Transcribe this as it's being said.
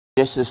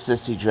This is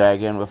Sissy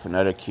Dragon with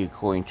another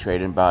kucoin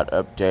trading bot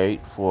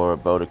update for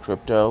Boda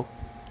Crypto.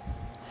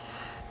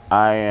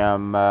 I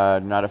am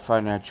not a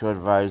financial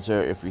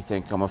advisor. If you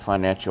think I'm a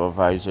financial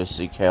advisor,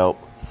 seek help.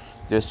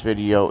 This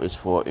video is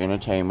for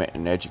entertainment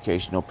and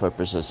educational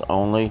purposes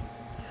only.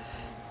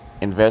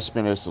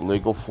 Investment is a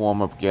legal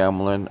form of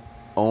gambling.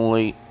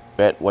 Only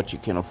bet what you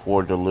can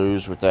afford to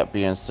lose. With that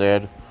being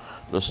said,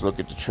 let's look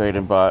at the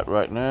trading bot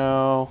right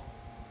now.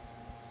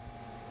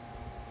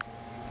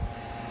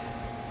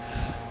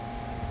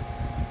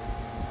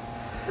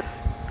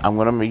 I'm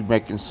going to be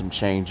making some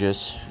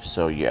changes,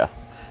 so yeah,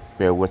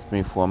 bear with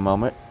me for a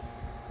moment.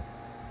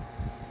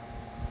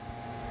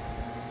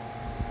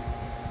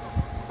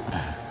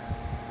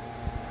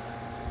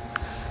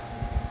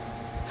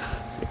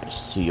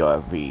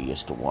 CRV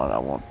is the one I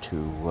want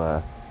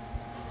to,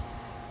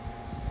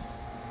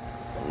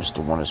 is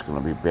the one that's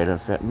going to be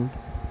benefiting.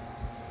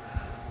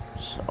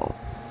 So,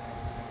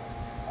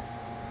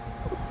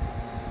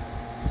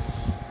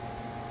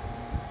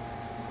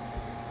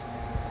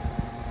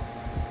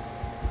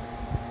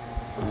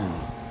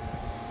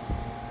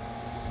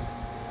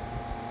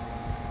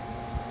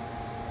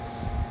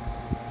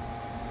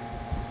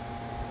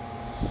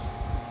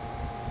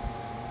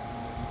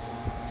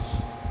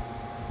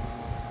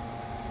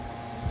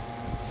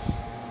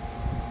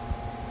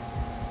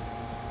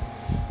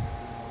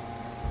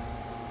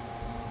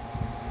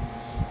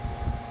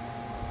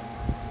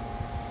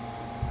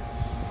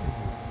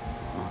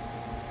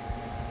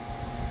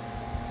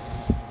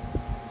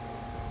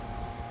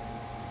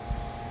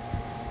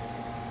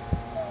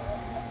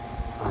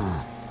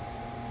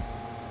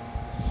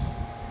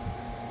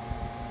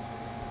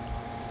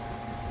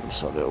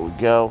 so there we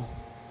go.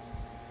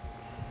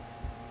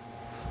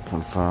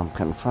 Confirm,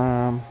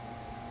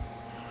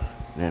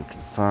 then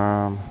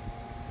confirm,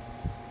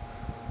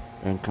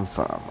 and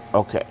confirm.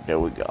 Okay, there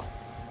we go.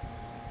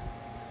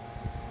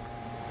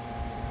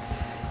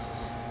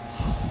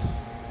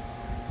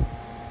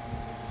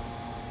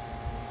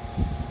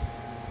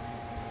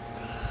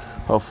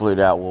 Hopefully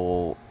that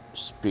will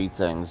speed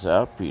things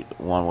up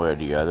one way or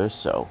the other,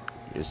 so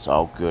it's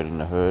all good in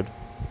the hood.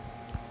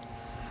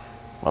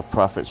 My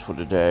profits for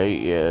today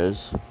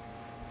is,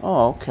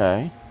 oh,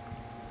 okay.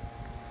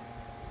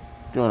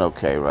 Doing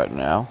okay right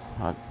now.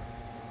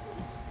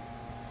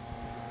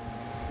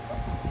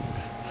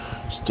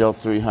 Still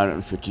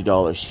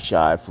 $350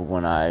 shy for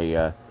when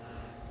I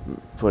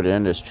put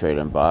in this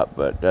trading bot,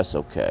 but that's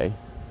okay.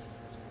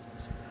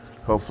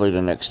 Hopefully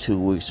the next 2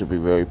 weeks will be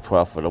very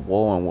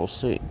profitable, and we'll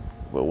see.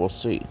 But we'll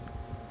see.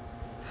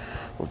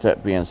 With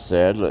that being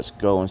said, let's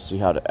go and see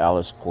how the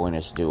Alice coin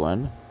is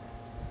doing.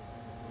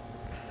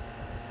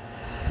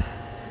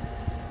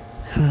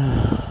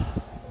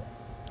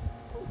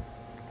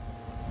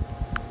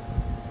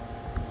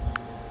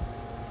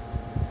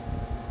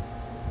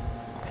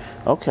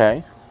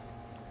 Okay.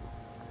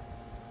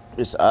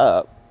 It's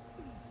up.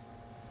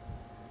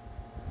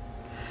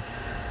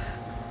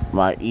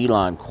 My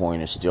Elon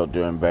coin is still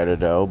doing better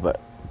though, but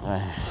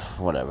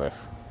whatever.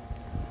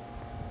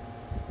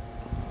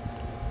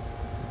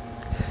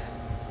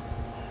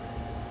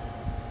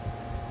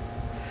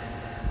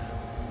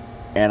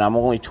 And I'm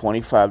only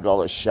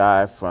 $25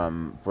 shy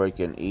from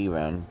breaking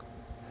even.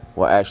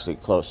 Well, actually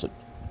close to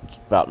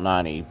about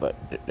 90, but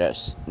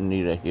that's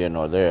neither here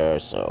nor there,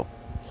 so.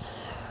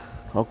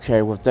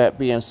 Okay, with that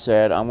being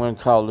said, I'm going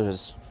to call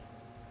this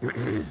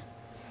video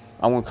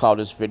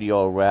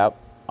a wrap.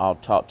 I'll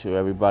talk to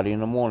everybody in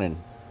the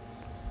morning.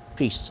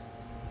 Peace.